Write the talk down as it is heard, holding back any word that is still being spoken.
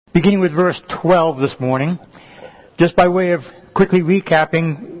beginning with verse 12 this morning, just by way of quickly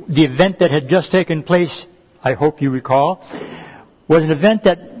recapping the event that had just taken place, I hope you recall, was an event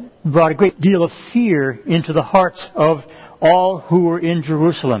that brought a great deal of fear into the hearts of all who were in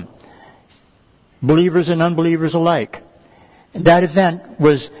Jerusalem, believers and unbelievers alike. And that event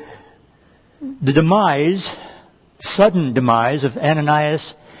was the sudden demise of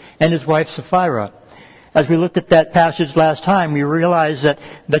Ananias and his wife Sapphira. As we looked at that passage last time, we realized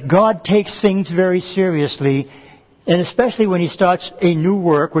that God takes things very seriously, and especially when He starts a new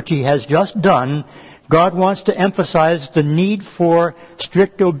work, which He has just done, God wants to emphasize the need for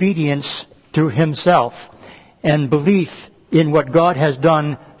strict obedience to Himself. And belief in what God has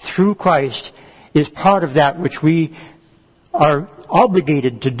done through Christ is part of that which we are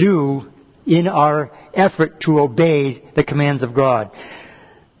obligated to do in our effort to obey the commands of God.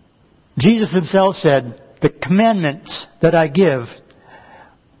 Jesus Himself said, "The commandments that I give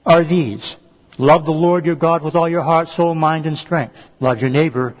are these. Love the Lord your God with all your heart, soul, mind, and strength. Love your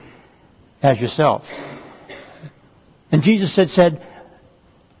neighbor as yourself." And Jesus said,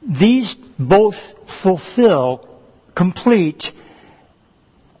 these both fulfill, complete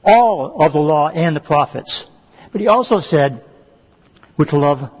all of the law and the prophets. But He also said, we're to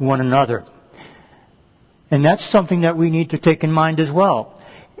love one another. And that's something that we need to take in mind as well.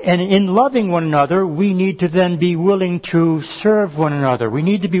 And in loving one another, we need to then be willing to serve one another. We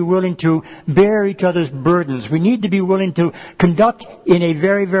need to be willing to bear each other's burdens. We need to be willing to conduct in a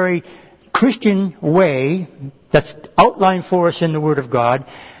very, very Christian way that's outlined for us in the Word of God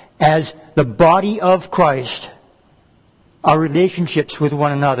as the body of Christ, our relationships with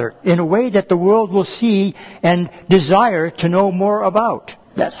one another in a way that the world will see and desire to know more about.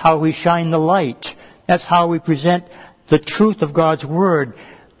 That's how we shine the light. That's how we present the truth of God's Word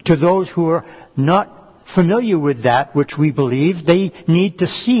to those who are not familiar with that which we believe. They need to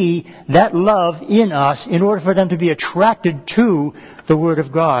see that love in us in order for them to be attracted to the Word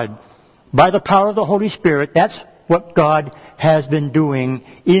of God. By the power of the Holy Spirit, that's what God has been doing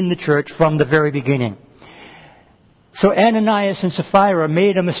in the church from the very beginning. So Ananias and Sapphira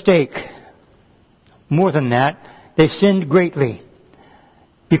made a mistake. More than that, they sinned greatly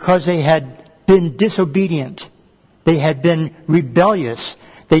because they had been disobedient. They had been rebellious.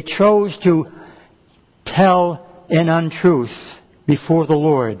 They chose to tell an untruth before the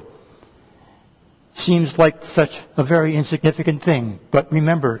Lord. Seems like such a very insignificant thing. But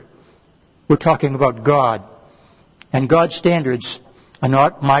remember, we're talking about God. And God's standards are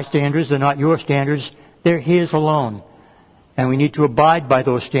not my standards, they're not your standards, they're His alone. And we need to abide by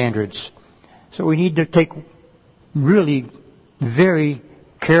those standards. So we need to take really very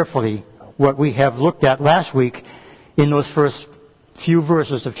carefully what we have looked at last week in those first few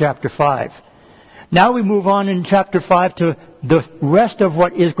verses of chapter 5. Now we move on in chapter 5 to the rest of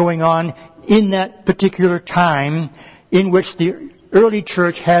what is going on in that particular time in which the early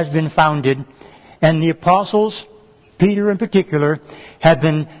church has been founded, and the apostles, Peter in particular, have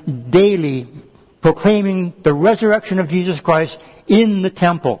been daily proclaiming the resurrection of Jesus Christ in the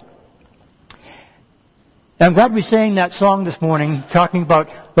temple. I'm glad we sang that song this morning talking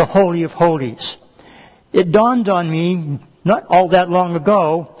about the Holy of Holies. It dawned on me not all that long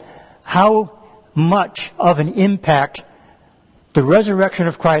ago how much of an impact the resurrection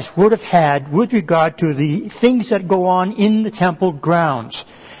of Christ would have had with regard to the things that go on in the temple grounds.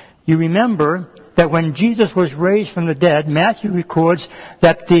 You remember that when Jesus was raised from the dead, Matthew records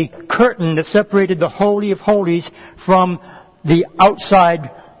that the curtain that separated the Holy of Holies from the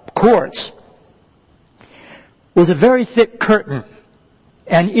outside courts was a very thick curtain.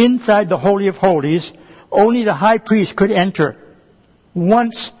 And inside the Holy of Holies, only the high priest could enter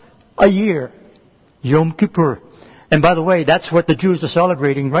once a year, Yom Kippur. And by the way, that's what the Jews are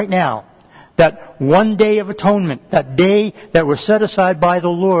celebrating right now. That one day of atonement, that day that was set aside by the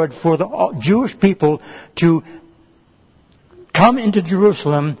Lord for the Jewish people to come into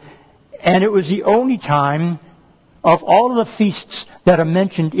Jerusalem. And it was the only time of all of the feasts that are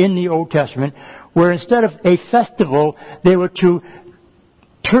mentioned in the Old Testament where instead of a festival, they were to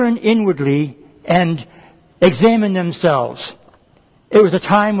turn inwardly and examine themselves. It was a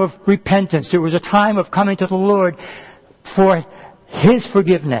time of repentance. It was a time of coming to the Lord for His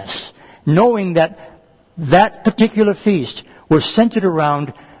forgiveness, knowing that that particular feast was centered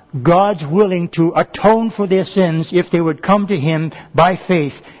around God's willing to atone for their sins if they would come to Him by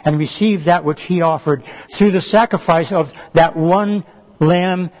faith and receive that which He offered through the sacrifice of that one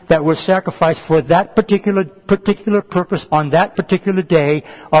lamb that was sacrificed for that particular purpose on that particular day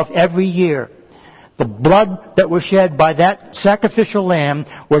of every year. The blood that was shed by that sacrificial lamb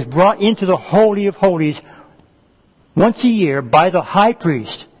was brought into the Holy of Holies once a year by the high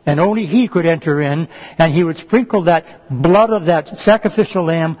priest. And only He could enter in, and He would sprinkle that blood of that sacrificial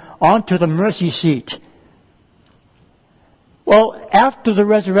lamb onto the mercy seat. Well, after the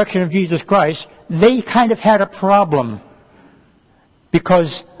resurrection of Jesus Christ, they kind of had a problem,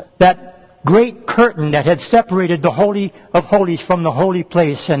 because that great curtain that had separated the Holy of Holies from the holy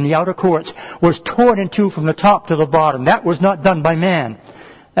place and the outer courts was torn in two from the top to the bottom. That was not done by man.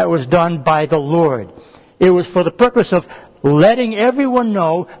 That was done by the Lord. It was for the purpose of letting everyone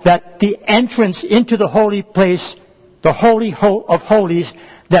know that the entrance into the holy place, the Holy of Holies,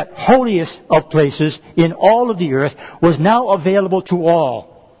 that holiest of places in all of the earth, was now available to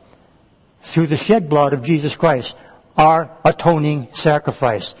all through the shed blood of Jesus Christ, our atoning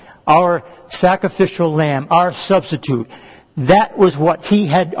sacrifice, our sacrificial lamb, our substitute. That was what He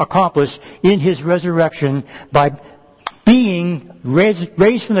had accomplished in His resurrection by being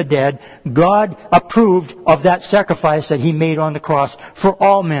raised from the dead. God approved of that sacrifice that He made on the cross for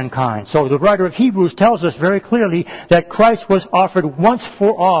all mankind. So the writer of Hebrews tells us very clearly that Christ was offered once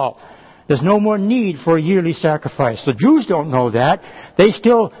for all. There's no more need for a yearly sacrifice. The Jews don't know that. They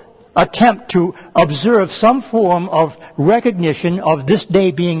still attempt to observe some form of recognition of this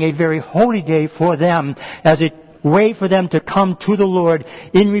day being a very holy day for them, as a way for them to come to the Lord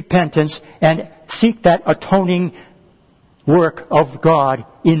in repentance and seek that atoning work of God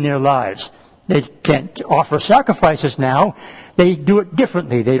in their lives. They can't offer sacrifices now. They do it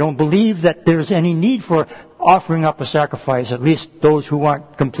differently. They don't believe that there's any need for offering up a sacrifice, at least those who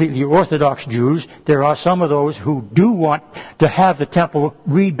aren't completely Orthodox Jews. There are some of those who do want to have the temple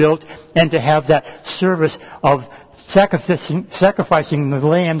rebuilt and to have that service of sacrificing the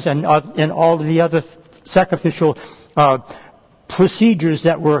lambs and all of the other sacrificial procedures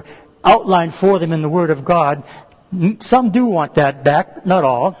that were outlined for them in the Word of God. Some do want that back, not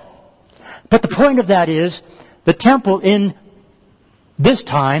all. But the point of that is, the temple in this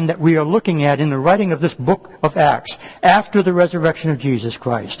time that we are looking at in the writing of this book of Acts, after the resurrection of Jesus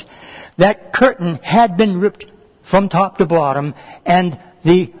Christ, that curtain had been ripped from top to bottom, and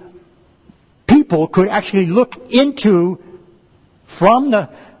the people could actually look into, from the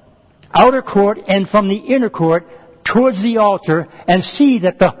outer court and from the inner court, towards the altar, and see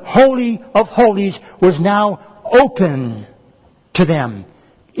that the Holy of Holies was now open to them,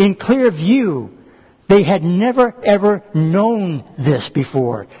 in clear view. They had never ever known this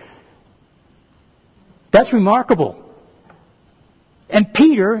before. That's remarkable. And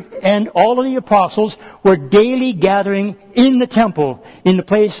Peter and all of the apostles were daily gathering in the temple, in the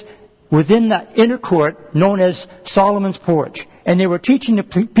place within that inner court known as Solomon's Porch. And they were teaching the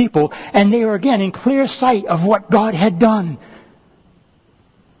people, and they were again in clear sight of what God had done.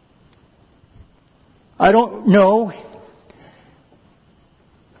 I don't know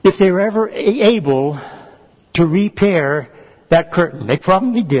if they were ever able to repair that curtain. They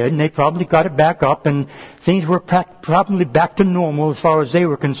probably did, and they probably got it back up, and things were probably back to normal as far as they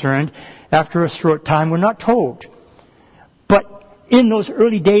were concerned after a short time. We're not told. But in those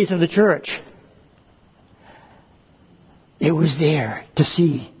early days of the church, it was there to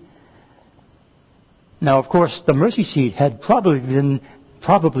see. Now, of course, the mercy seat had probably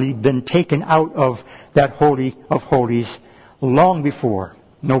been taken out of that Holy of Holies long before.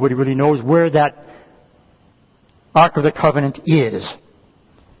 Nobody really knows where that Ark of the Covenant is.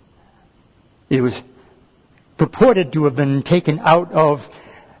 It was purported to have been taken out of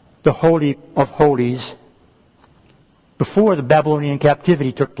the Holy of Holies before the Babylonian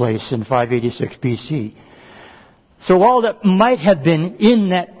captivity took place in 586 BC. So all that might have been in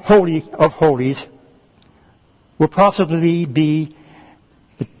that Holy of Holies will possibly be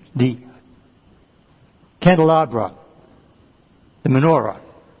the candelabra, the menorah,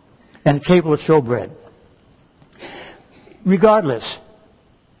 and the table of showbread. Regardless,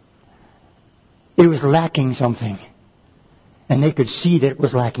 it was lacking something. And they could see that it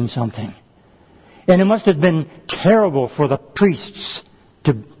was lacking something. And it must have been terrible for the priests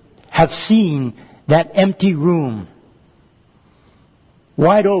to have seen that empty room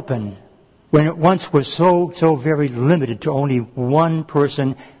wide open when it once was so very limited to only one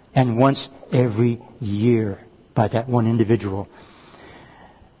person and once every year by that one individual.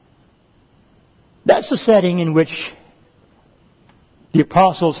 That's the setting in which the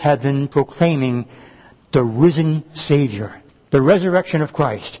apostles had been proclaiming the risen Savior, the resurrection of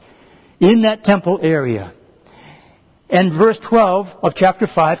Christ, in that temple area. And verse 12 of chapter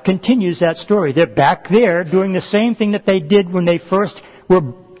 5 continues that story. They're back there doing the same thing that they did when they first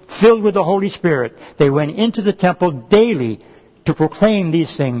were filled with the Holy Spirit. They went into the temple daily to proclaim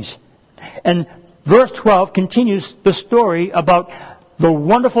these things. And verse 12 continues the story about the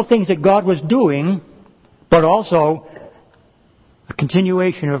wonderful things that God was doing, but also a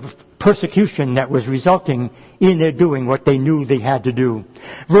continuation of persecution that was resulting in their doing what they knew they had to do.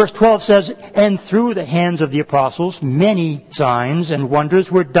 Verse 12 says, "And through the hands of the apostles, many signs and wonders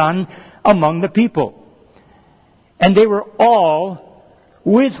were done among the people. And they were all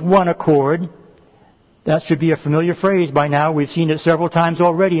with one accord." That should be a familiar phrase by now. We've seen it several times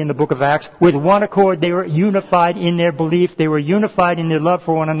already in the book of Acts. With one accord, they were unified in their belief. They were unified in their love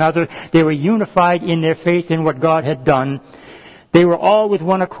for one another. They were unified in their faith in what God had done. They were all with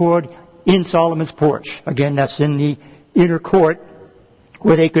one accord in Solomon's porch. Again, that's in the inner court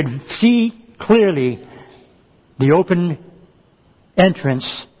where they could see clearly the open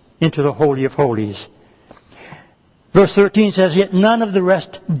entrance into the Holy of Holies. Verse 13 says, "Yet none of the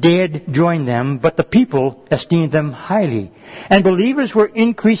rest dared join them, but the people esteemed them highly. And believers were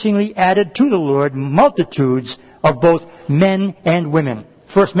increasingly added to the Lord, multitudes of both men and women."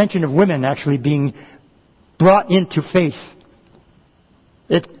 First mention of women actually being brought into faith.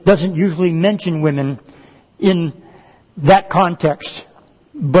 It doesn't usually mention women in that context,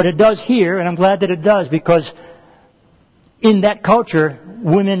 but it does here, and I'm glad that it does, because in that culture,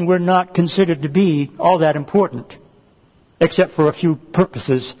 women were not considered to be all that important, except for a few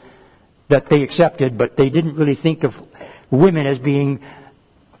purposes that they accepted, but they didn't really think of women as being,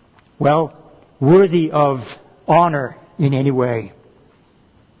 well, worthy of honor in any way.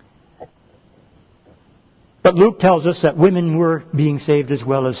 But Luke tells us that women were being saved as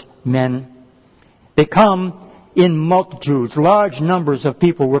well as men. They come in multitudes. Large numbers of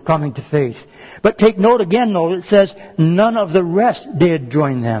people were coming to faith. But take note again, though, it says none of the rest dared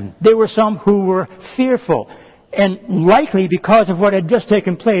join them. There were some who were fearful, and likely because of what had just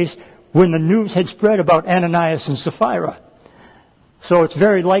taken place when the news had spread about Ananias and Sapphira. So it's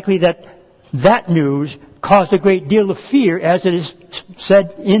very likely that that news caused a great deal of fear, as it is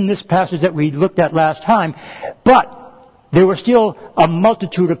said in this passage that we looked at last time. But there were still a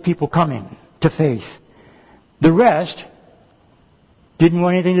multitude of people coming to faith. The rest didn't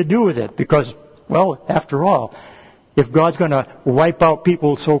want anything to do with it because, well, after all, if God's going to wipe out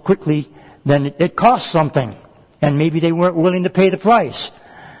people so quickly, then it costs something. And maybe they weren't willing to pay the price.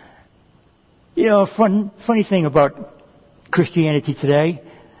 You know, funny thing about Christianity today,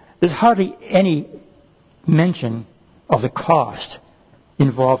 there's hardly any mention of the cost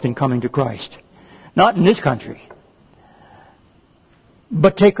involved in coming to Christ. Not in this country.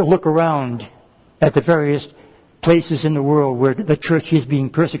 But take a look around at the various places in the world where the church is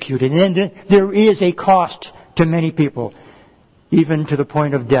being persecuted. And there is a cost to many people, even to the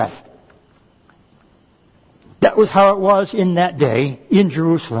point of death. That was how it was in that day in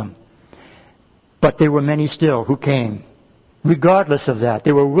Jerusalem. But there were many still who came. Regardless of that,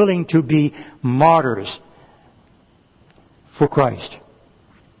 they were willing to be martyrs for Christ.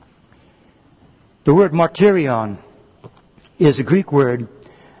 The word martyrion is a Greek word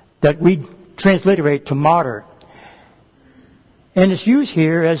that we transliterate to martyr. And it's used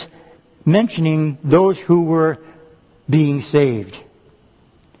here as mentioning those who were being saved.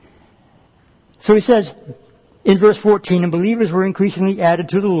 So he says in verse 14, "And believers were increasingly added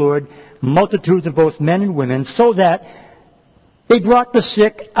to the Lord, multitudes of both men and women, so that they brought the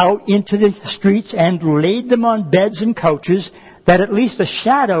sick out into the streets and laid them on beds and couches, that at least the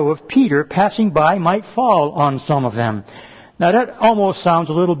shadow of Peter passing by might fall on some of them." Now that almost sounds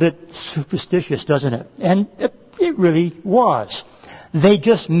a little bit superstitious, doesn't it? And it really was. They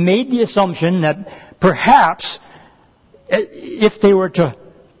just made the assumption that perhaps if they were to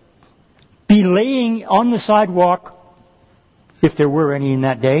be laying on the sidewalk, if there were any in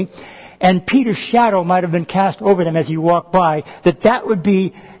that day, and Peter's shadow might have been cast over them as he walked by, that would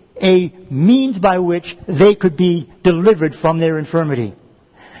be a means by which they could be delivered from their infirmity.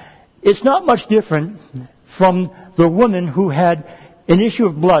 It's not much different from the woman who had an issue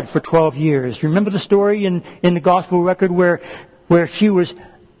of blood for 12 years. Remember the story in the gospel record where she was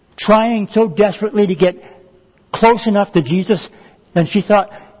trying so desperately to get close enough to Jesus, and she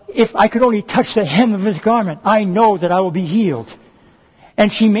thought, if I could only touch the hem of his garment, I know that I will be healed.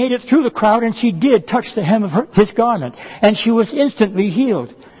 And she made it through the crowd, and she did touch the hem of his garment, and she was instantly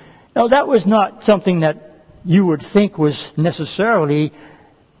healed. Now that was not something that you would think was necessarily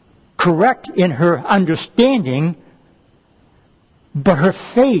correct in her understanding, but her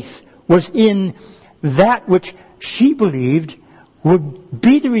faith was in that which she believed would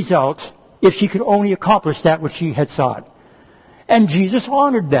be the result if she could only accomplish that which she had sought. And Jesus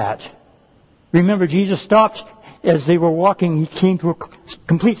honored that. Remember, Jesus stopped as they were walking. He came to a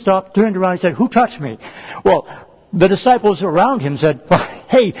complete stop, turned around and said, "Who touched me?" Well, the disciples around him said,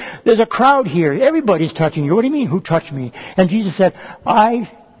 "Hey, there's a crowd here. Everybody's touching you. What do you mean, who touched me?" And Jesus said, "I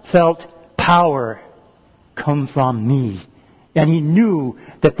felt power come from me, And he knew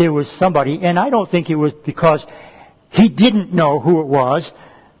that there was somebody, and I don't think it was because he didn't know who it was,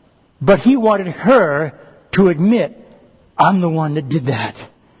 but he wanted her to admit, I'm the one that did that.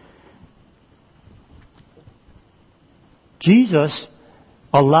 Jesus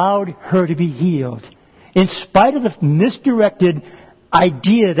allowed her to be healed in spite of the misdirected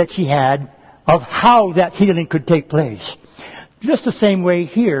idea that she had of how that healing could take place. Just the same way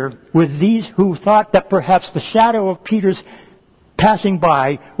here with these who thought that perhaps the shadow of Peter's passing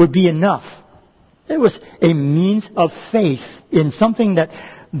by would be enough. It was a means of faith in something that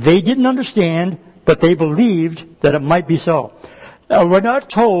they didn't understand, but they believed that it might be so. Now, we're not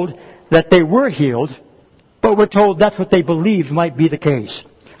told that they were healed, but we're told that's what they believed might be the case.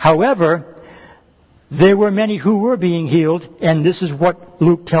 However, there were many who were being healed, and this is what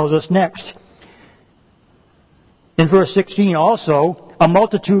Luke tells us next. In verse 16 also, a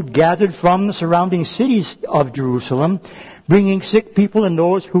multitude gathered from the surrounding cities of Jerusalem, bringing sick people and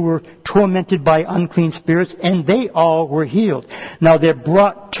those who were tormented by unclean spirits, and they all were healed. Now they're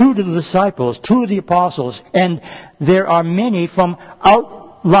brought two to the disciples, two of the apostles, and there are many from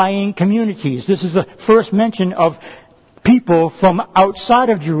outlying communities. This is the first mention of people from outside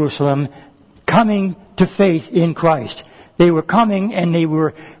of Jerusalem coming to faith in Christ. They were coming and they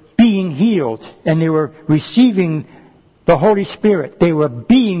were being healed, and they were receiving the Holy Spirit. They were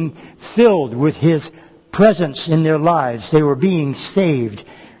being filled with His presence in their lives. They were being saved.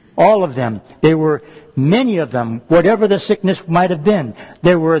 All of them. There were many of them, whatever the sickness might have been.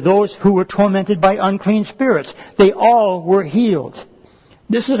 There were those who were tormented by unclean spirits. They all were healed.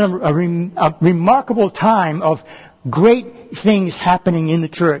 This is a remarkable time of great things happening in the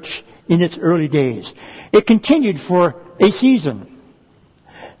church in its early days. It continued for a season.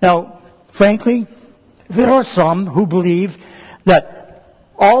 Now, frankly, there are some who believe that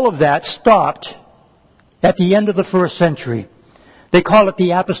all of that stopped at the end of the first century. They call it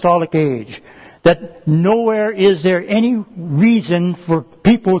the apostolic age. That nowhere is there any reason for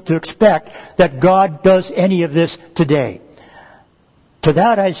people to expect that God does any of this today. To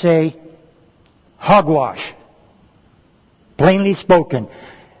that I say, hogwash. Plainly spoken.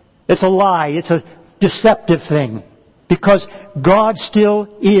 It's a lie. It's a deceptive thing. Because God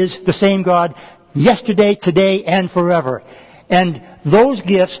still is the same God yesterday, today, and forever. And those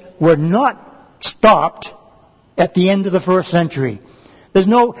gifts were not stopped at the end of the first century. There's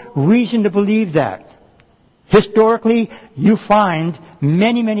no reason to believe that. Historically, you find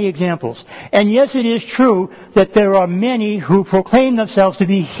many, many examples. And yes, it is true that there are many who proclaim themselves to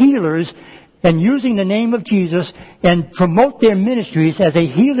be healers and using the name of Jesus and promote their ministries as a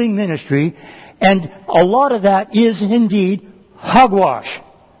healing ministry. And a lot of that is indeed hogwash.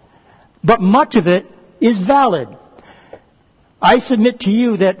 But much of it is valid. I submit to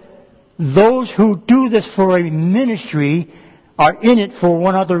you that those who do this for a ministry are in it for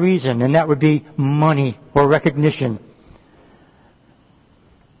one other reason, and that would be money or recognition.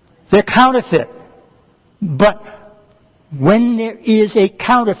 They're counterfeit. But when there is a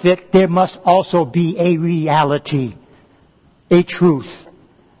counterfeit, there must also be a reality, a truth.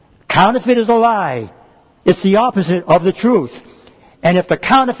 Counterfeit is a lie. It's the opposite of the truth. And if the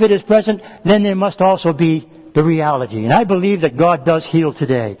counterfeit is present, then there must also be the reality. And I believe that God does heal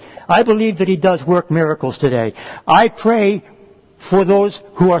today. I believe that He does work miracles today. I pray for those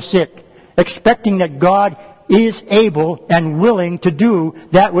who are sick, expecting that God is able and willing to do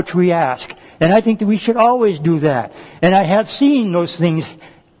that which we ask. And I think that we should always do that. And I have seen those things.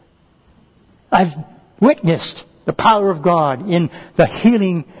 I've witnessed the power of God in the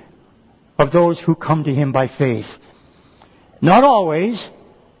healing of those who come to Him by faith. Not always.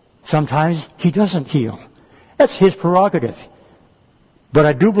 Sometimes He doesn't heal. That's His prerogative. But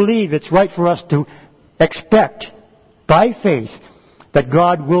I do believe it's right for us to expect by faith that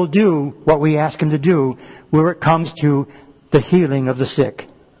God will do what we ask Him to do where it comes to the healing of the sick.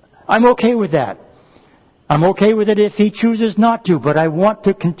 I'm okay with that. I'm okay with it if He chooses not to, but I want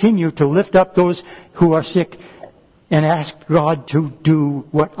to continue to lift up those who are sick and ask God to do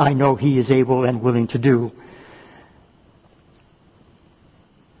what I know He is able and willing to do.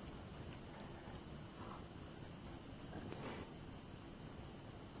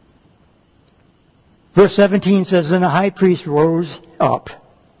 Verse 17 says, "Then the high priest rose up,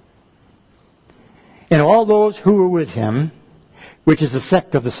 and all those who were with him," which is the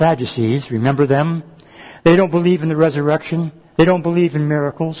sect of the Sadducees, remember them? They don't believe in the resurrection. They don't believe in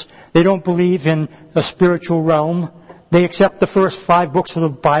miracles. They don't believe in a spiritual realm. They accept the first 5 books of the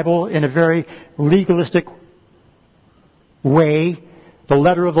Bible in a very legalistic way, the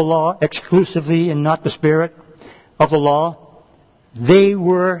letter of the law exclusively and not the spirit of the law. They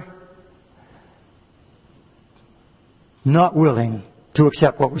were not willing to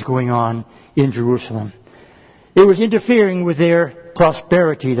accept what was going on in Jerusalem. It was interfering with their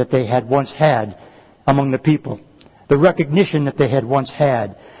prosperity that they had once had among the people, the recognition that they had once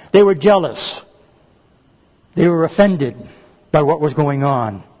had. They were jealous. They were offended by what was going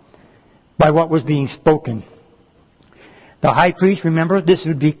on, by what was being spoken. The high priest, remember, this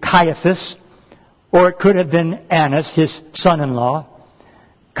would be Caiaphas, or it could have been Annas, his son-in-law.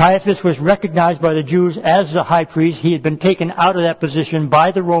 Caiaphas was recognized by the Jews as the high priest. He had been taken out of that position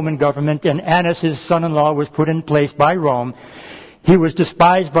by the Roman government, and Annas, his son-in-law, was put in place by Rome. He was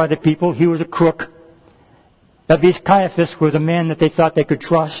despised by the people. He was a crook. At least Caiaphas was a man that they thought they could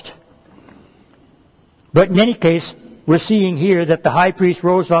trust. But in any case, we're seeing here that the high priest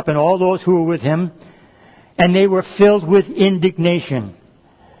rose up and all those who were with him, and they were filled with indignation.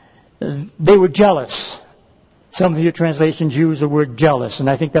 They were jealous. Some of your translations use the word jealous, and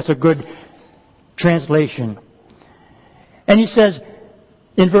I think that's a good translation. And he says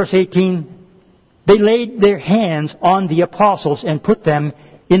in verse 18, they laid their hands on the apostles and put them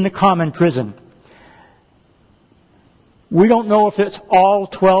in the common prison. We don't know if it's all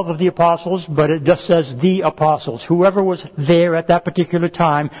 12 of the apostles, but it just says the apostles. Whoever was there at that particular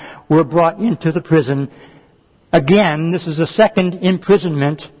time were brought into the prison. Again, this is the second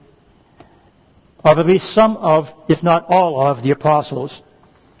imprisonment of at least some of, if not all of, the apostles.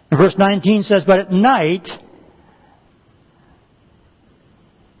 And verse 19 says, but at night,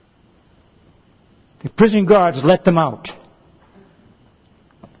 the prison guards let them out.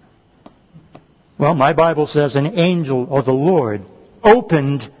 Well, my Bible says an angel of the Lord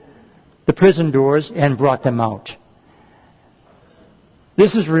opened the prison doors and brought them out.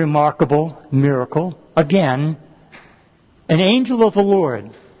 This is a remarkable miracle. Again, an angel of the Lord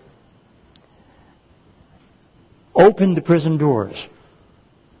opened the prison doors.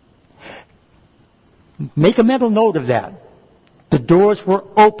 Make a mental note of that. The doors were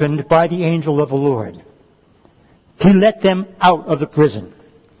opened by the angel of the Lord. He let them out of the prison.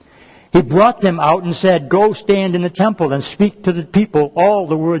 He brought them out and said, go stand in the temple and speak to the people all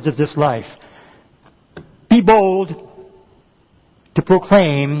the words of this life. Be bold to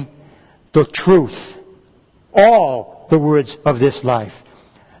proclaim the truth. All the words of this life.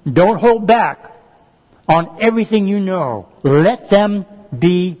 Don't hold back on everything you know. Let them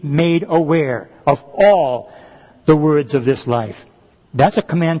be made aware of all the words of this life. That's a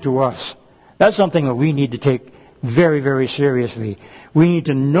command to us. That's something that we need to take very, very seriously. We need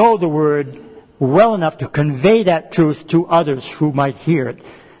to know the Word well enough to convey that truth to others who might hear it,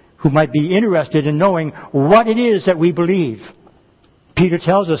 who might be interested in knowing what it is that we believe. Peter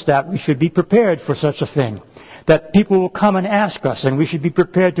tells us that we should be prepared for such a thing. That people will come and ask us, and we should be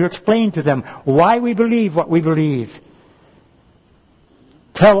prepared to explain to them why we believe what we believe.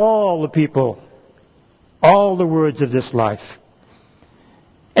 Tell all the people all the words of this life.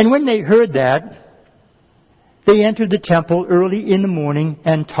 And when they heard that, they entered the temple early in the morning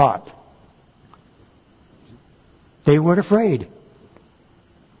and taught. They weren't afraid.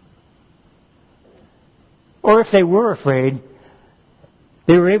 Or if they were afraid,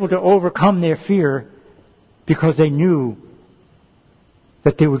 they were able to overcome their fear because they knew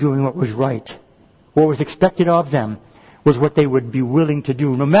that they were doing what was right. What was expected of them was what they would be willing to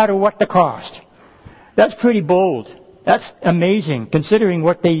do, no matter what the cost. That's pretty bold. That's amazing, considering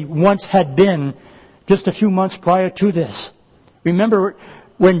what they once had been just a few months prior to this. Remember,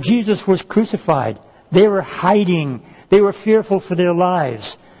 when Jesus was crucified, they were hiding. They were fearful for their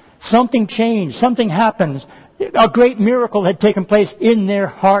lives. Something changed. Something happened. A great miracle had taken place in their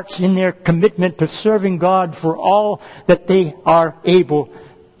hearts, in their commitment to serving God for all that they are able.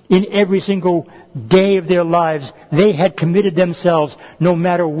 In every single day of their lives, they had committed themselves, no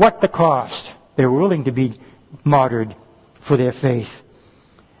matter what the cost. They were willing to be martyred for their faith.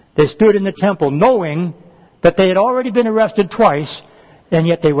 They stood in the temple knowing that they had already been arrested twice, and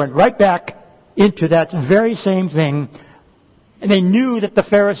yet they went right back into that very same thing. And they knew that the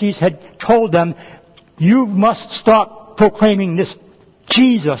Pharisees had told them, you must stop proclaiming this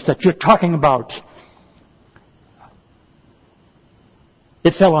Jesus that you're talking about.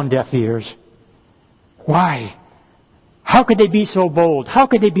 It fell on deaf ears. Why? How could they be so bold? How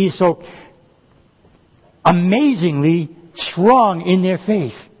could they be so amazingly strong in their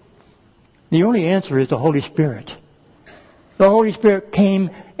faith? The only answer is the Holy Spirit. The Holy Spirit came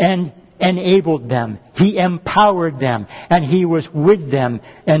and enabled them. He empowered them. And He was with them.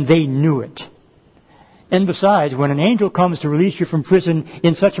 And they knew it. And besides, when an angel comes to release you from prison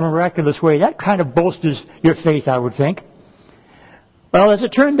in such a miraculous way, that kind of bolsters your faith, I would think. Well, as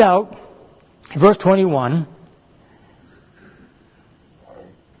it turned out, verse 21,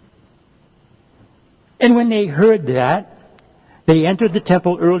 and when they heard that, They entered the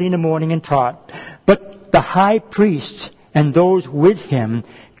temple early in the morning and taught. But the high priests and those with him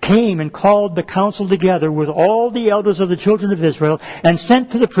came and called the council together with all the elders of the children of Israel and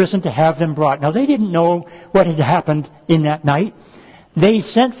sent to the prison to have them brought. Now they didn't know what had happened in that night. They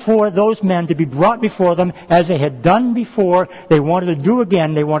sent for those men to be brought before them as they had done before. They wanted to do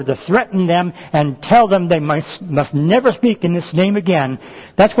again. They wanted to threaten them and tell them they must never speak in this name again.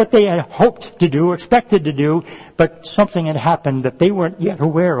 That's what they had hoped to do, expected to do, but something had happened that they weren't yet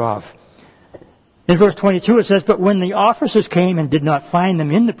aware of. In verse 22 it says, "But when the officers came and did not find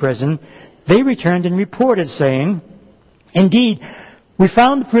them in the prison, they returned and reported, saying, 'Indeed, we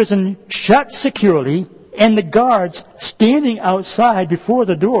found the prison shut securely, and the guards standing outside before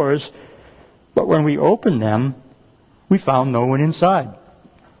the doors, but when we opened them, we found no one inside.'"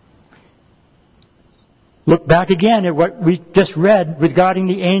 Look back again at what we just read regarding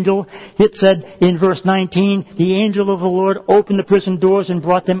the angel. It said in verse 19, "The angel of the Lord opened the prison doors and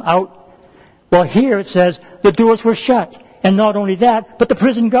brought them out." Well, here it says the doors were shut. And not only that, but the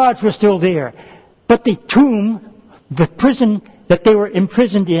prison guards were still there. But the tomb, the prison that they were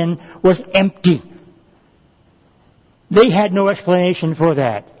imprisoned in, was empty. They had no explanation for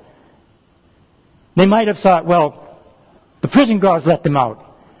that. They might have thought, well, the prison guards let them out.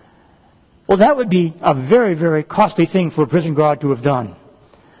 Well, that would be a very, very costly thing for a prison guard to have done.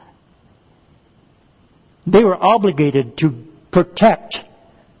 They were obligated to protect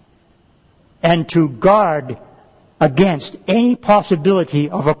and to guard against any possibility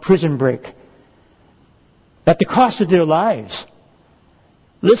of a prison break at the cost of their lives.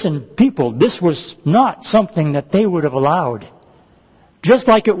 Listen, people, this was not something that they would have allowed. Just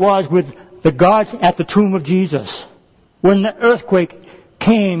like it was with the guards at the tomb of Jesus. When the earthquake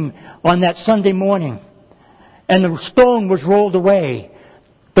came on that Sunday morning and the stone was rolled away,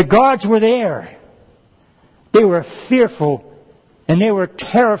 the guards were there. They were fearful and they were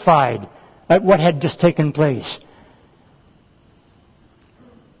terrified at what had just taken place.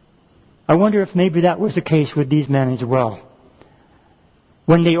 I wonder if maybe that was the case with these men as well.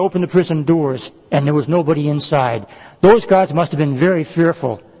 When they opened the prison doors and there was nobody inside, those guards must have been very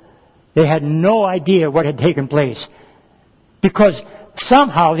fearful. They had no idea what had taken place, because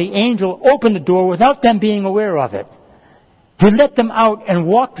somehow the angel opened the door without them being aware of it. He let them out and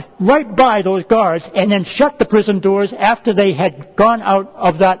walked right by those guards and then shut the prison doors after they had gone out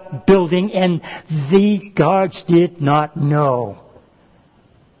of that building, and the guards did not know.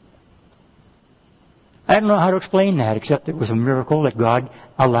 I don't know how to explain that, except it was a miracle that God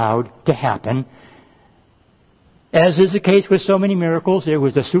allowed to happen. As is the case with so many miracles, it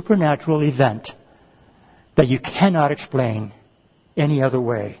was a supernatural event that you cannot explain any other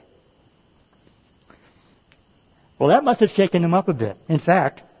way. Well, that must have shaken them up a bit. In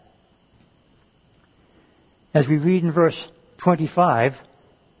fact, as we read in verse 25,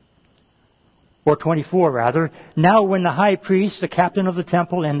 or 24 rather, "Now when the high priest, the captain of the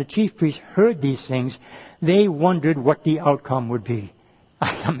temple, and the chief priest heard these things, they wondered what the outcome would be."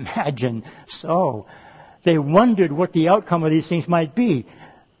 I imagine so. They wondered what the outcome of these things might be.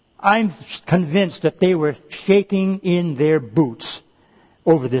 I'm convinced that they were shaking in their boots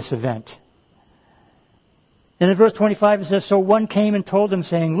over this event. And in verse 25 it says, "So one came and told them,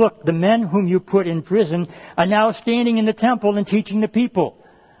 saying, 'Look, the men whom you put in prison are now standing in the temple and teaching the people.'"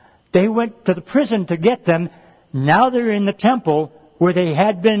 They went to the prison to get them. Now they're in the temple where they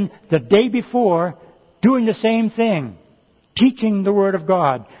had been the day before doing the same thing, teaching the Word of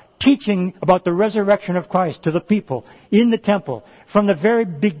God, teaching about the resurrection of Christ to the people in the temple from the very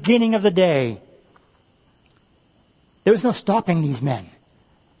beginning of the day. There was no stopping these men.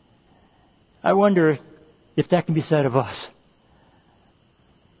 I wonder if that can be said of us.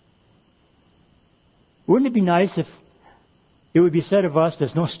 Wouldn't it be nice if it would be said of us,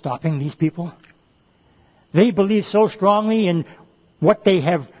 there's no stopping these people? They believe so strongly in what they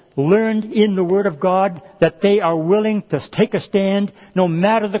have learned in the Word of God that they are willing to take a stand no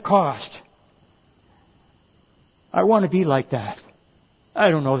matter the cost. I want to be like that. I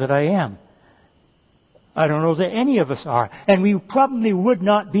don't know that I am. I don't know that any of us are. And we probably would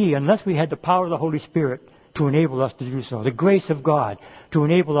not be unless we had the power of the Holy Spirit to enable us to do so. The grace of God to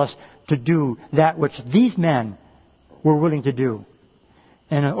enable us to do that which these men were willing to do.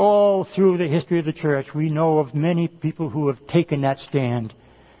 And all through the history of the church, we know of many people who have taken that stand.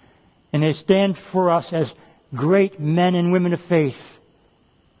 And they stand for us as great men and women of faith.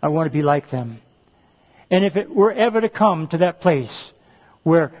 I want to be like them. And if it were ever to come to that place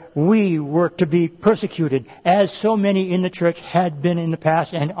where we were to be persecuted, as so many in the church had been in the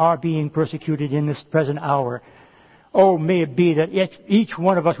past and are being persecuted in this present hour, Oh, may it be that each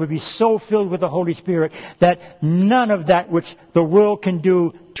one of us would be so filled with the Holy Spirit that none of that which the world can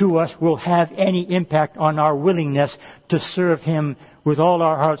do to us will have any impact on our willingness to serve Him with all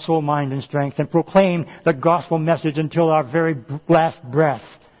our heart, soul, mind, and strength, and proclaim the gospel message until our very last breath,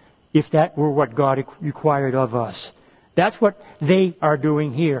 if that were what God required of us. That's what they are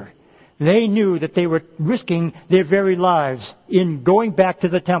doing here. They knew that they were risking their very lives in going back to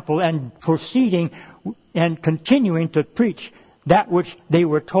the temple and proceeding and continuing to preach that which they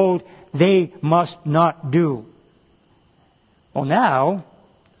were told they must not do. Well, now,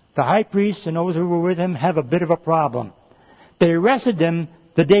 the high priest and those who were with him have a bit of a problem. They arrested them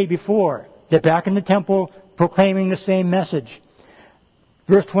the day before. They're back in the temple proclaiming the same message.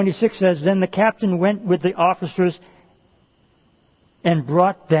 Verse 26 says, Then the captain went with the officers and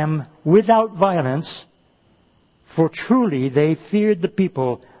brought them without violence, for truly they feared the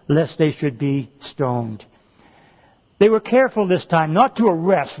people, lest they should be stoned. They were careful this time not to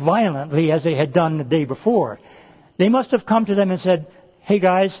arrest violently as they had done the day before. They must have come to them and said, Hey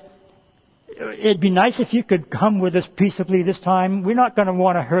guys, it'd be nice if you could come with us peaceably this time. We're not going to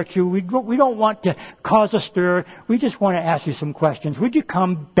want to hurt you. We don't want to cause a stir. We just want to ask you some questions. Would you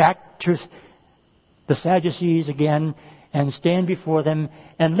come back to the Sadducees again and stand before them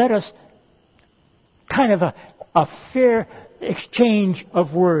and let us kind of a fair exchange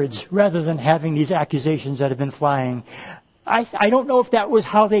of words rather than having these accusations that have been flying. I don't know if that was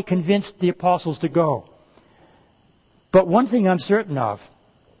how they convinced the apostles to go. But one thing I'm certain of,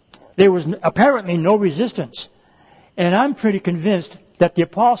 there was apparently no resistance. And I'm pretty convinced that the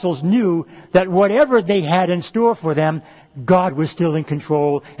apostles knew that whatever they had in store for them, God was still in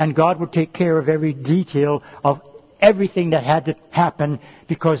control, and God would take care of every detail of everything that had to happen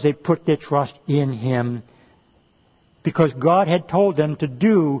because they put their trust in Him. Because God had told them to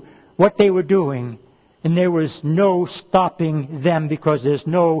do what they were doing, and there was no stopping them because there's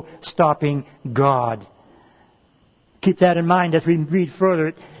no stopping God. Keep that in mind as we read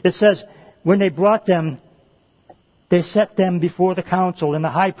further. It says, when they brought them, they set them before the council, and the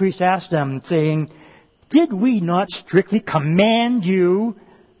high priest asked them, saying, Did we not strictly command you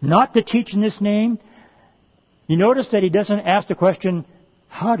not to teach in this name? You notice that he doesn't ask the question,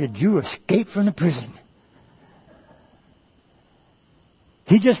 How did you escape from the prison?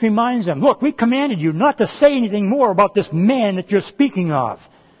 He just reminds them, Look, we commanded you not to say anything more about this man that you're speaking of.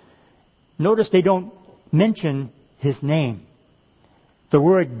 Notice they don't mention His name. The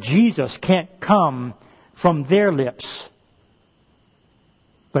word Jesus can't come from their lips,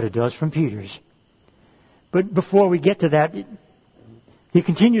 but it does from Peter's. But before we get to that, he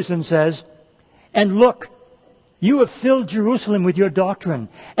continues and says, And look, you have filled Jerusalem with your doctrine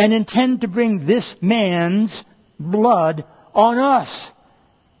and intend to bring this man's blood on us.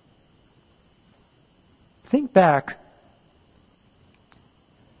 Think back.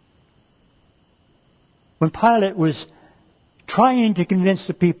 When Pilate was trying to convince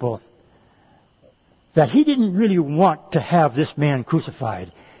the people that he didn't really want to have this man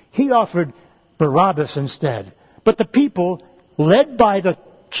crucified, he offered Barabbas instead. But the people, led by the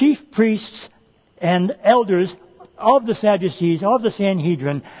chief priests and elders of the Sadducees, of the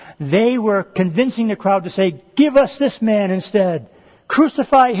Sanhedrin, they were convincing the crowd to say, Give us this man instead.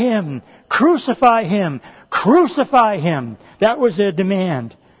 Crucify him. Crucify him. Crucify him. That was their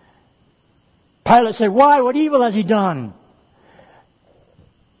demand. Pilate said, Why? What evil has he done?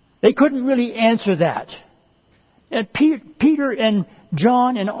 They couldn't really answer that. And Peter and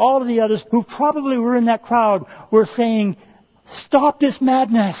John and all of the others who probably were in that crowd were saying, Stop this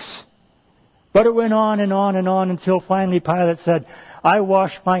madness. But it went on and on and on until finally Pilate said, I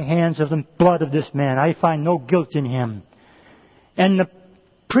wash my hands of the blood of this man. I find no guilt in him. And the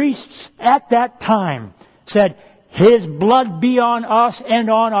priests at that time said, His blood be on us and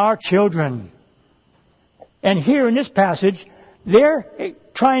on our children. And here in this passage, they're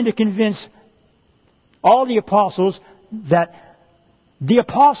trying to convince all the apostles that the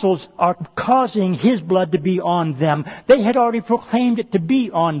apostles are causing His blood to be on them. They had already proclaimed it to be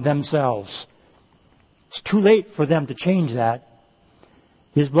on themselves. It's too late for them to change that.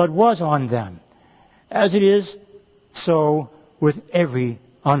 His blood was on them. As it is, so with every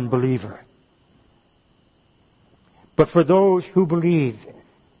unbeliever. But for those who believe,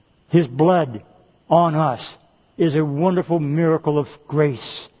 His blood on us is a wonderful miracle of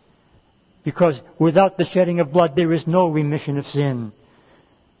grace. Because without the shedding of blood, there is no remission of sin.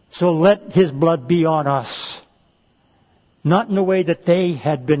 So let His blood be on us. Not in the way that they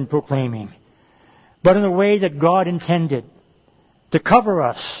had been proclaiming, but in the way that God intended. To cover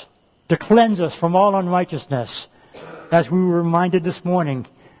us, to cleanse us from all unrighteousness. As we were reminded this morning,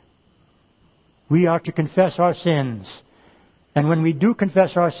 we are to confess our sins. And when we do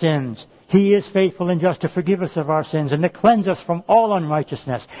confess our sins, He is faithful and just to forgive us of our sins and to cleanse us from all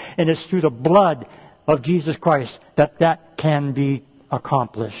unrighteousness. And it's through the blood of Jesus Christ that can be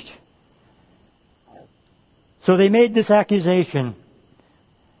accomplished. So they made this accusation.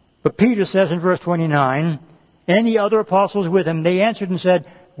 But Peter says in verse 29, and the other apostles with him, they answered and said,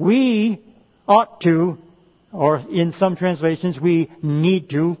 we ought to, or in some translations, we need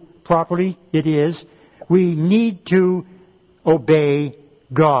to, properly it is, we need to obey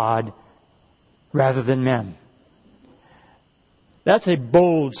God rather than men. That's a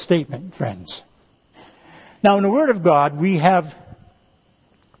bold statement, friends. Now, in the Word of God, we have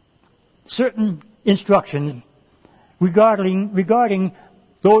certain instructions regarding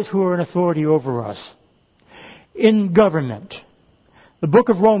those who are in authority over us. In government, the book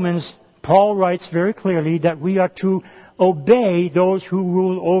of Romans, Paul writes very clearly that we are to obey those who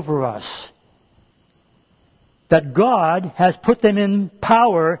rule over us. That God has put them in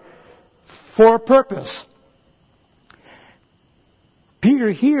power for a purpose.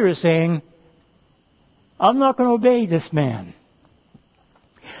 Peter here is saying, I'm not going to obey this man.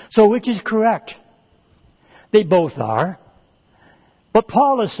 So which is correct? They both are. But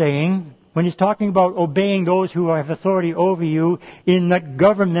Paul is saying, when he's talking about obeying those who have authority over you in the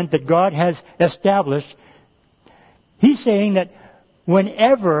government that God has established, he's saying that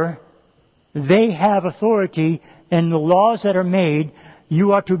whenever they have authority and the laws that are made,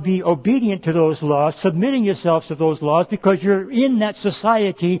 you are to be obedient to those laws, submitting yourselves to those laws because you're in that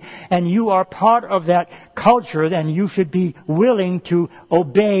society and you are part of that culture, and you should be willing to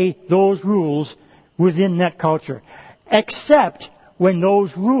obey those rules within that culture. Except when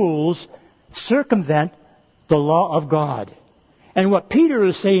those rules circumvent the law of God. And what Peter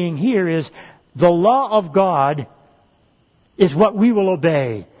is saying here is the law of God is what we will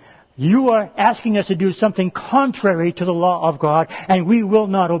obey. You are asking us to do something contrary to the law of God, and we will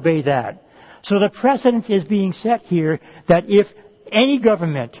not obey that. So the precedent is being set here that if any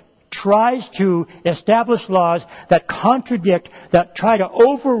government tries to establish laws that contradict, that try to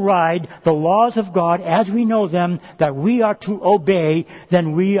override the laws of God as we know them, that we are to obey,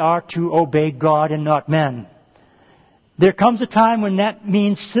 then we are to obey God and not men. There comes a time when that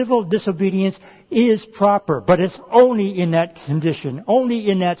means civil disobedience is proper, but it's only in that condition, only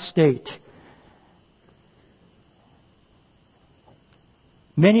in that state.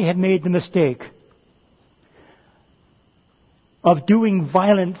 Many have made the mistake of doing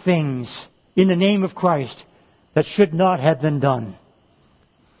violent things in the name of Christ that should not have been done.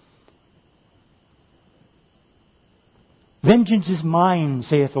 Vengeance is mine,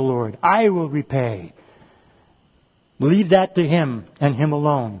 saith the Lord. I will repay. Leave that to Him and Him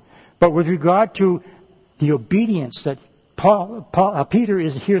alone. But with regard to the obedience that Peter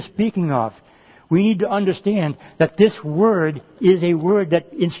is here speaking of, we need to understand that this word is a word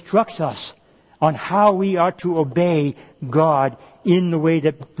that instructs us on how we are to obey God in the way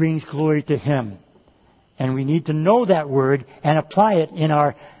that brings glory to Him. And we need to know that word and apply it in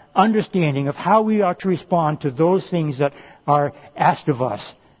our understanding of how we are to respond to those things that are asked of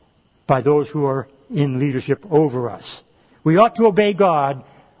us by those who are in leadership over us. We ought to obey God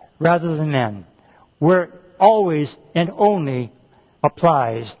rather than men, where it always and only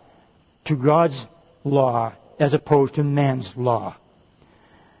applies to God's law as opposed to man's law.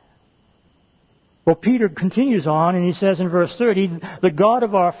 Well, Peter continues on and he says in verse 30, the God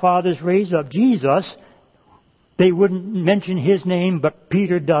of our fathers raised up Jesus. They wouldn't mention His name, but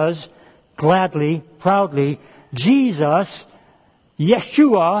Peter does, gladly, proudly. Jesus,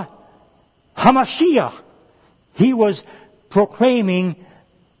 Yeshua, HaMashiach. He was proclaiming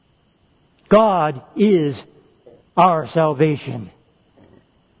God is our salvation.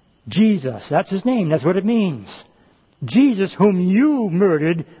 Jesus, that's His name, that's what it means. Jesus, whom you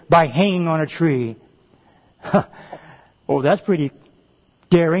murdered by hanging on a tree. Oh, that's pretty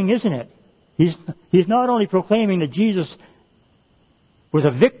daring, isn't it? He's not only proclaiming that Jesus was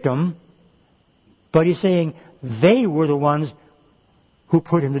a victim, but he's saying they were the ones who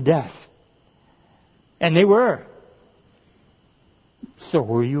put Him to death. And they were. So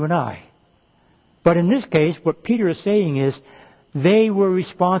were you and I. But in this case, what Peter is saying is they were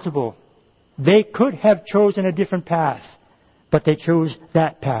responsible. They could have chosen a different path, but they chose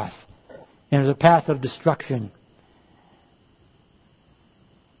that path. And it was a path of destruction.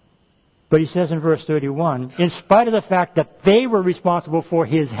 But he says in verse 31, in spite of the fact that they were responsible for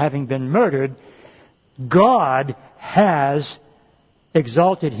His having been murdered, God has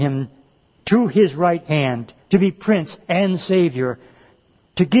exalted Him to His right hand to be Prince and Savior,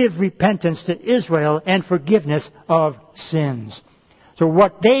 to give repentance to Israel and forgiveness of sins. So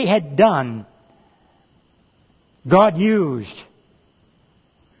what they had done God used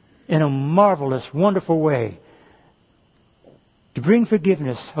in a marvelous, wonderful way to bring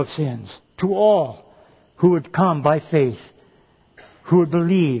forgiveness of sins to all who would come by faith, who would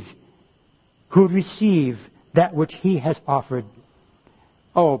believe, who would receive that which He has offered.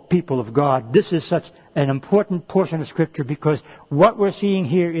 Oh, people of God, this is such an important portion of Scripture, because what we're seeing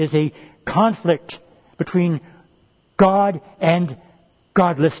here is a conflict between God and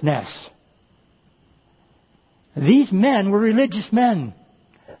godlessness. These men were religious men.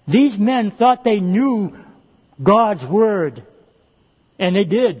 These men thought they knew God's Word, and they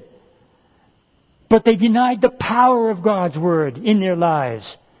did. But they denied the power of God's Word in their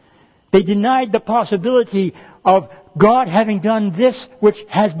lives. They denied the possibility of God having done this which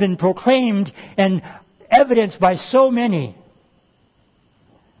has been proclaimed and evidenced by so many,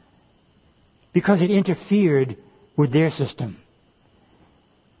 because it interfered with their system.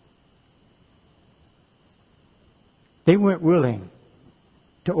 They weren't willing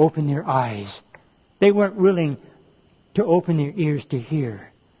to open their eyes. They weren't willing to open their ears to hear.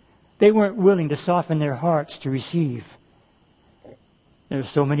 They weren't willing to soften their hearts to receive. There are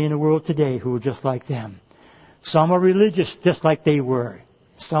so many in the world today who are just like them. Some are religious just like they were.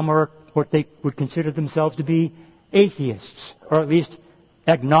 Some are what they would consider themselves to be atheists, or at least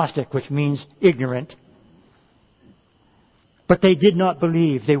agnostic, which means ignorant. But they did not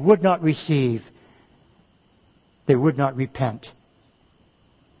believe. They would not receive. They would not repent.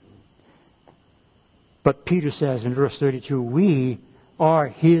 But Peter says in verse 32, we are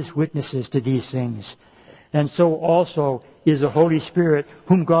His witnesses to these things. And so also is the Holy Spirit,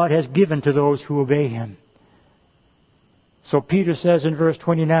 whom God has given to those who obey Him. So Peter says in verse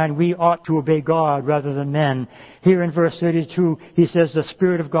 29, we ought to obey God rather than men. Here in verse 32, he says the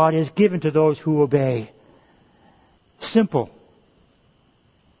Spirit of God is given to those who obey. Simple.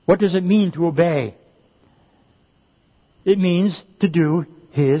 What does it mean to obey? It means to do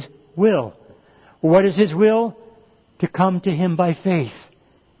His will. What is His will? To come to Him by faith.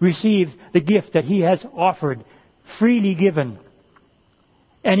 Receive the gift that He has offered, freely given.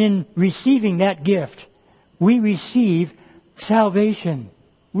 And in receiving that gift, we receive salvation.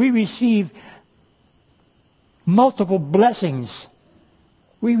 We receive multiple blessings.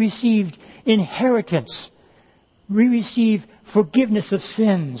 We receive inheritance. We receive forgiveness of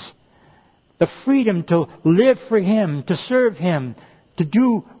sins. The freedom to live for Him, to serve Him, to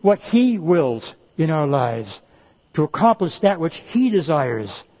do what He wills in our lives, to accomplish that which He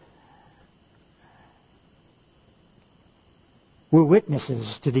desires. We're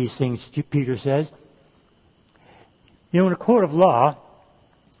witnesses to these things, Peter says. You know, in a court of law,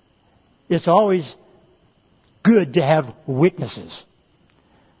 it's always good to have witnesses.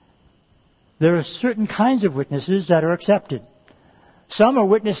 There are certain kinds of witnesses that are accepted. Some are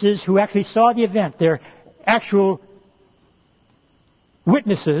witnesses who actually saw the event. They're actual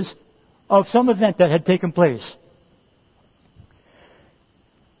witnesses of some event that had taken place.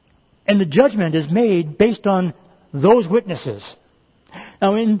 And the judgment is made based on those witnesses.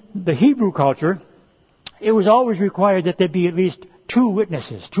 Now, in the Hebrew culture, it was always required that there be at least two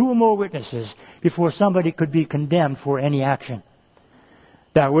witnesses, two or more witnesses, before somebody could be condemned for any action.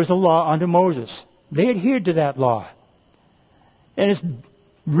 That was the law under Moses. They adhered to that law. And it's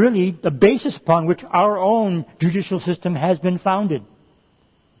really the basis upon which our own judicial system has been founded.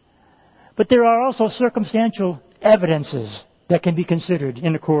 But there are also circumstantial evidences that can be considered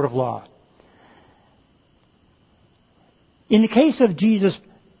in the court of law. In the case of Jesus'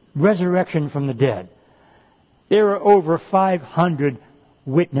 resurrection from the dead, there are over 500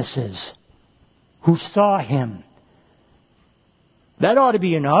 witnesses who saw Him. That ought to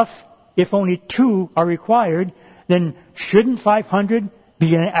be enough. If only 2 are required, then shouldn't 500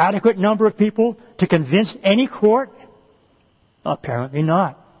 be an adequate number of people to convince any court? Apparently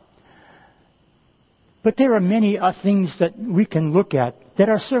not. But there are many things that we can look at that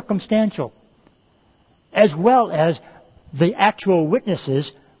are circumstantial. As well as the actual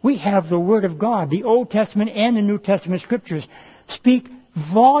witnesses, we have the Word of God. The Old Testament and the New Testament Scriptures speak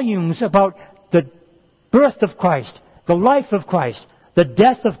volumes about the birth of Christ, the life of Christ, the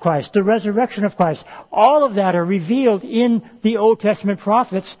death of Christ, the resurrection of Christ. All of that are revealed in the Old Testament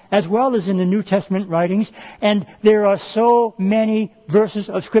prophets as well as in the New Testament writings. And there are so many verses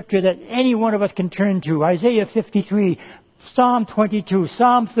of Scripture that any one of us can turn to. Isaiah 53, Psalm 22,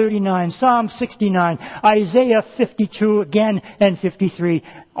 Psalm 39, Psalm 69, Isaiah 52 again and 53.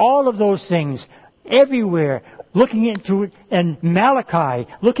 All of those things, everywhere, looking into it, and Malachi,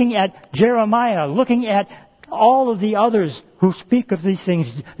 looking at Jeremiah, looking at all of the others who speak of these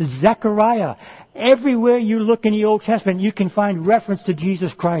things, Zechariah. Everywhere you look in the Old Testament, you can find reference to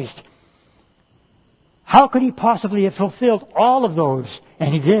Jesus Christ. How could he possibly have fulfilled all of those?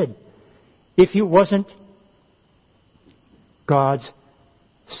 And he did. If he wasn't God's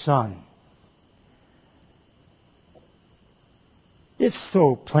Son. It's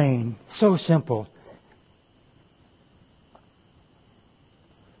so plain, so simple.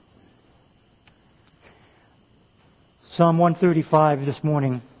 Psalm 135 this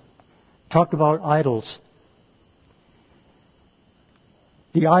morning talked about idols.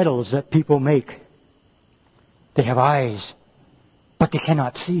 The idols that people make. They have eyes, but they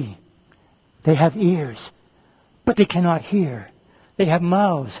cannot see. They have ears, but they cannot hear. They have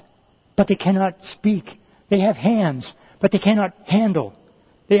mouths, but they cannot speak. They have hands, but they cannot handle.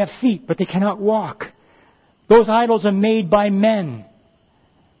 They have feet, but they cannot walk. Those idols are made by men.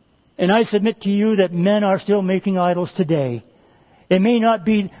 And I submit to you that men are still making idols today. It may not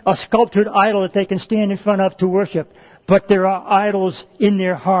be a sculptured idol that they can stand in front of to worship, but there are idols in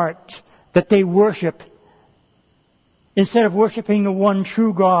their heart that they worship. Instead of worshiping the one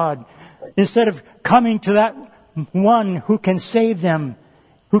true God, instead of coming to that one who can save them,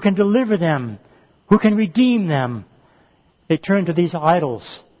 who can deliver them, who can redeem them, they turn to these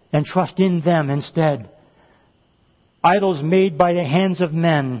idols and trust in them instead. Idols made by the hands of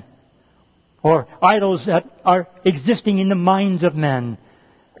men, or idols that are existing in the minds of men,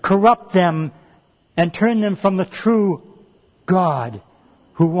 corrupt them and turn them from the true God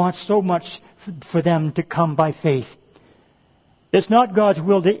who wants so much for them to come by faith. It's not God's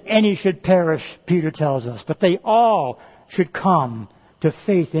will that any should perish, Peter tells us, but they all should come to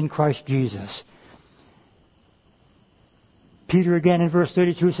faith in Christ Jesus. Peter again in verse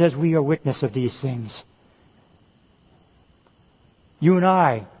 32 says, we are witness of these things. You and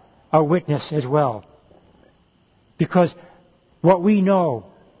I are witness as well. Because what we know,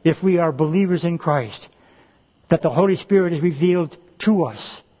 if we are believers in Christ, that the Holy Spirit is revealed to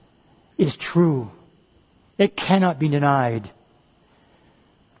us, is true. It cannot be denied.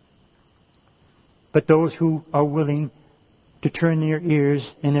 But those who are willing to turn their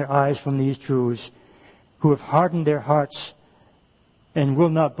ears and their eyes from these truths, who have hardened their hearts and will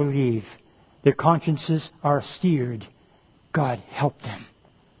not believe, their consciences are seared. God help them.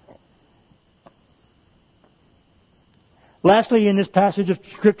 Lastly, in this passage of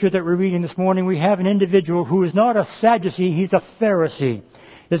Scripture that we're reading this morning, we have an individual who is not a Sadducee, he's a Pharisee.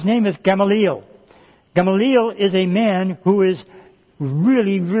 His name is Gamaliel. Gamaliel is a man who is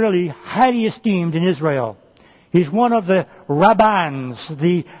really, really highly esteemed in Israel. He's one of the rabbans,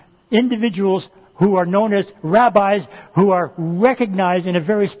 the individuals who are known as rabbis, who are recognized in a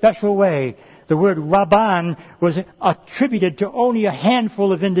very special way. The word rabban was attributed to only a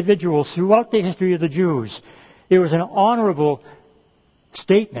handful of individuals throughout the history of the Jews. It was an honorable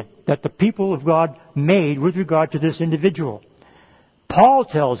statement that the people of God made with regard to this individual. Paul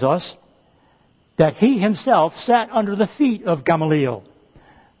tells us that he himself sat under the feet of Gamaliel.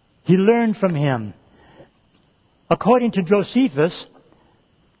 He learned from him. According to Josephus,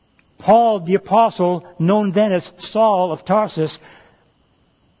 Paul the apostle, known then as Saul of Tarsus,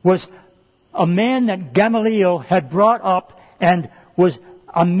 was a man that Gamaliel had brought up and was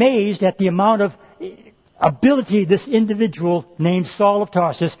amazed at the amount of ability this individual named Saul of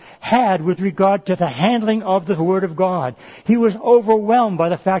Tarsus had with regard to the handling of the Word of God. He was overwhelmed by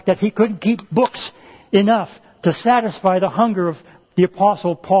the fact that he couldn't keep books enough to satisfy the hunger of the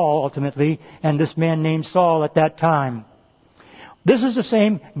Apostle Paul, ultimately, and this man named Saul at that time. This is the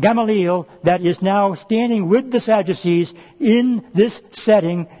same Gamaliel that is now standing with the Sadducees in this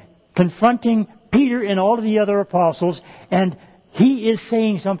setting, confronting Peter and all of the other apostles, and he is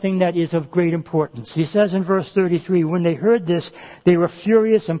saying something that is of great importance. He says in verse 33, when they heard this, they were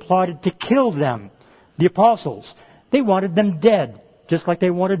furious and plotted to kill them, the apostles. They wanted them dead, just like they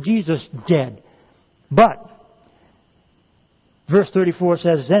wanted Jesus dead. But, verse 34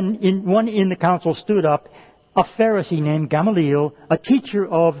 says, then one in the council stood up, a Pharisee named Gamaliel, a teacher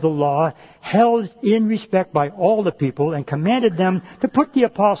of the law, held in respect by all the people, and commanded them to put the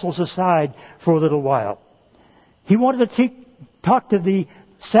apostles aside for a little while. He wanted to talk to the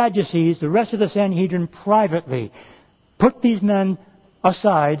Sadducees, the rest of the Sanhedrin, privately. Put these men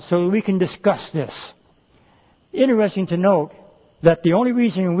aside so that we can discuss this. Interesting to note that the only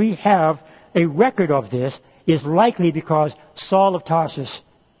reason we have a record of this is likely because Saul of Tarsus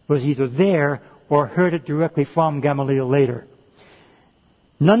was either there or heard it directly from Gamaliel later.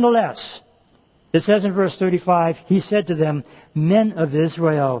 Nonetheless, it says in verse 35, he said to them, men of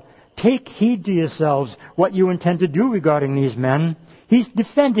Israel, take heed to yourselves what you intend to do regarding these men. He's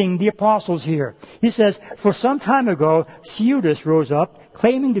defending the apostles here. He says, for some time ago, Theudas rose up,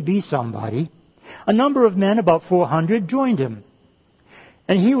 claiming to be somebody. A number of men, about 400, joined him.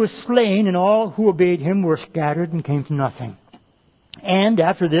 And he was slain, and all who obeyed him were scattered and came to nothing. And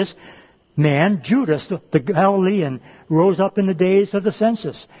after this man, Judas, the Galilean, rose up in the days of the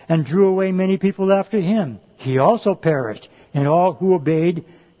census, and drew away many people after him. He also perished, and all who obeyed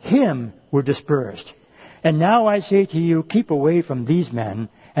him were dispersed. And now I say to you, keep away from these men,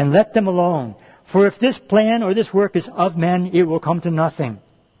 and let them alone. For if this plan or this work is of men, it will come to nothing.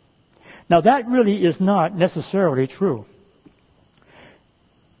 Now that really is not necessarily true.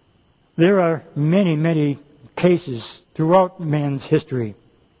 There are many, many cases throughout man's history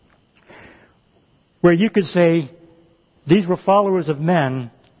where you could say these were followers of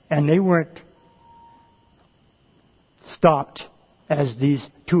men and they weren't stopped as these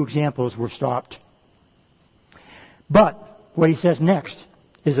two examples were stopped. But what he says next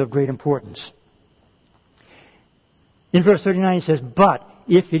is of great importance. In verse 39 he says, but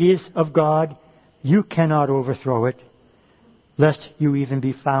if it is of God, you cannot overthrow it, lest you even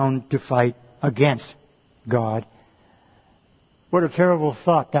be found to fight against God. What a terrible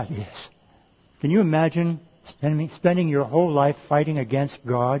thought that is. Can you imagine spending your whole life fighting against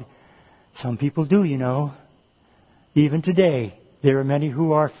God? Some people do, you know. Even today, there are many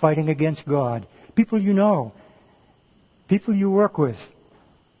who are fighting against God. People you know. People you work with.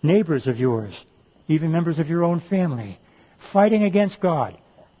 Neighbors of yours. Even members of your own family. Fighting against God.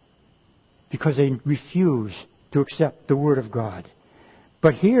 Because they refuse to accept the Word of God.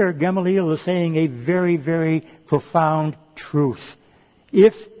 But here, Gamaliel is saying a very, very profound truth.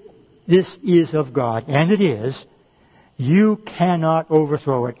 If this is of God, and it is, you cannot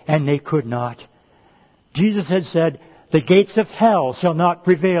overthrow it, and they could not. Jesus had said, the gates of hell shall not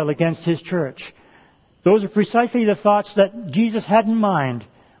prevail against His church. Those are precisely the thoughts that Jesus had in mind.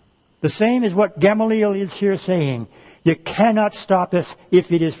 The same as what Gamaliel is here saying. You cannot stop this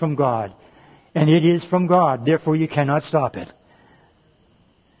if it is from God. And it is from God, therefore you cannot stop it.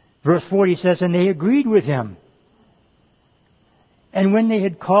 Verse 40 says, and they agreed with him. And when they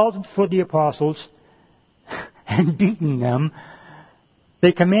had called for the apostles and beaten them,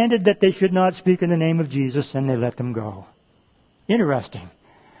 they commanded that they should not speak in the name of Jesus, and they let them go. Interesting.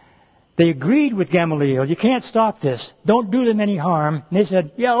 They agreed with Gamaliel, you can't stop this. Don't do them any harm. And they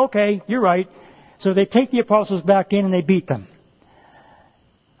said, yeah, okay, you're right. So they take the apostles back in and they beat them.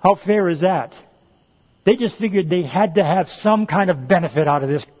 How fair is that? They just figured they had to have some kind of benefit out of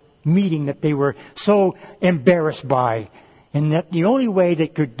this meeting that they were so embarrassed by. And that the only way they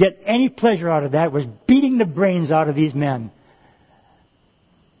could get any pleasure out of that was beating the brains out of these men.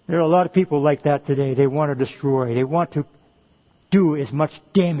 There are a lot of people like that today. They want to destroy. They want to do as much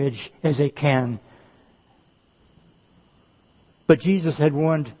damage as they can. But Jesus had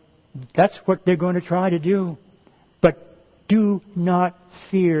warned, that's what they're going to try to do. But do not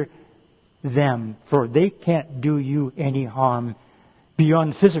fear them, for they can't do you any harm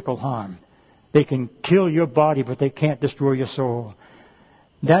beyond physical harm. They can kill your body, but they can't destroy your soul.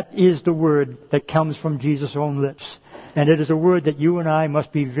 That is the word that comes from Jesus' own lips. And it is a word that you and I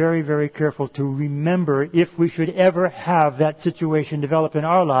must be very, very careful to remember if we should ever have that situation develop in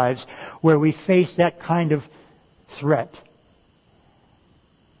our lives where we face that kind of threat.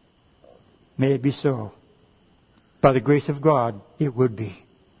 May it be so. By the grace of God, it would be.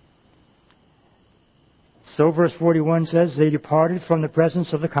 So verse 41 says, they departed from the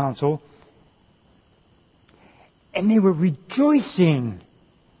presence of the council, and they were rejoicing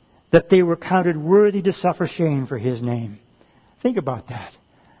that they were counted worthy to suffer shame for His name. Think about that.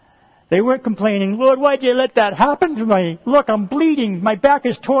 They weren't complaining, Lord, why did you let that happen to me? Look, I'm bleeding. My back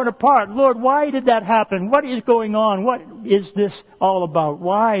is torn apart. Lord, why did that happen? What is going on? What is this all about?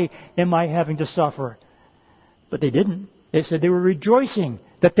 Why am I having to suffer? But they didn't. They said they were rejoicing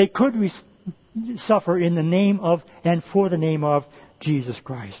that they could suffer in the name of and for the name of Jesus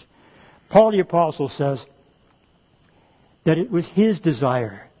Christ. Paul the Apostle says that it was his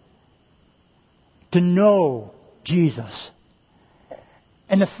desire to know Jesus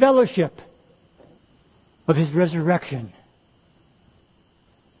and the fellowship of His resurrection,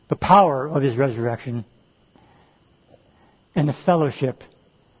 the power of His resurrection, and the fellowship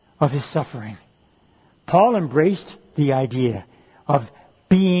of His suffering. Paul embraced the idea of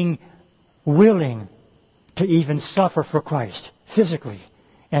being willing to even suffer for Christ physically.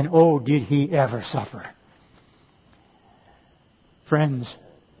 And oh, did he ever suffer. Friends,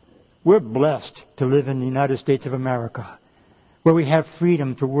 we're blessed to live in the United States of America, where we have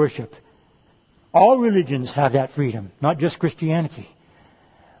freedom to worship. All religions have that freedom, not just Christianity.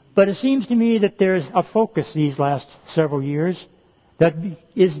 But it seems to me that there's a focus these last several years that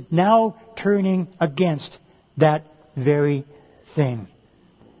is now turning against that very thing.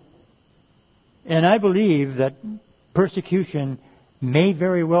 And I believe that persecution may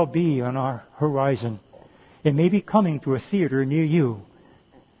very well be on our horizon. It may be coming to a theater near you.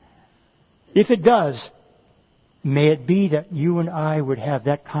 If it does, may it be that you and I would have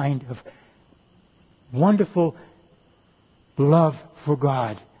that kind of wonderful love for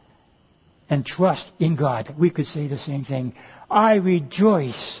God and trust in God, that we could say the same thing. I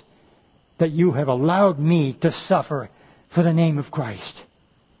rejoice that you have allowed me to suffer for the name of Christ.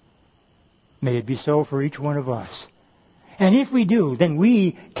 May it be so for each one of us. And if we do, then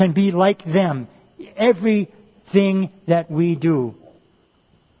we can be like them. Everything that we do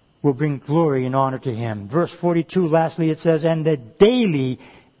will bring glory and honor to Him. Verse 42, lastly, it says, and that daily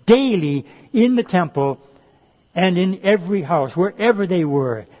in the temple and in every house, wherever they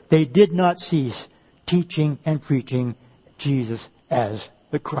were, they did not cease teaching and preaching Jesus as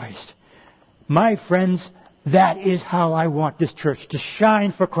the Christ. My friends, that is how I want this church to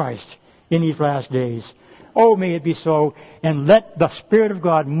shine for Christ in these last days. Oh, may it be so, and let the Spirit of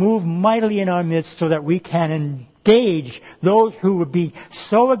God move mightily in our midst so that we can engage those who would be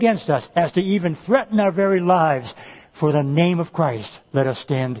so against us as to even threaten our very lives. For the name of Christ, let us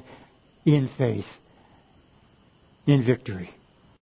stand in faith, in victory.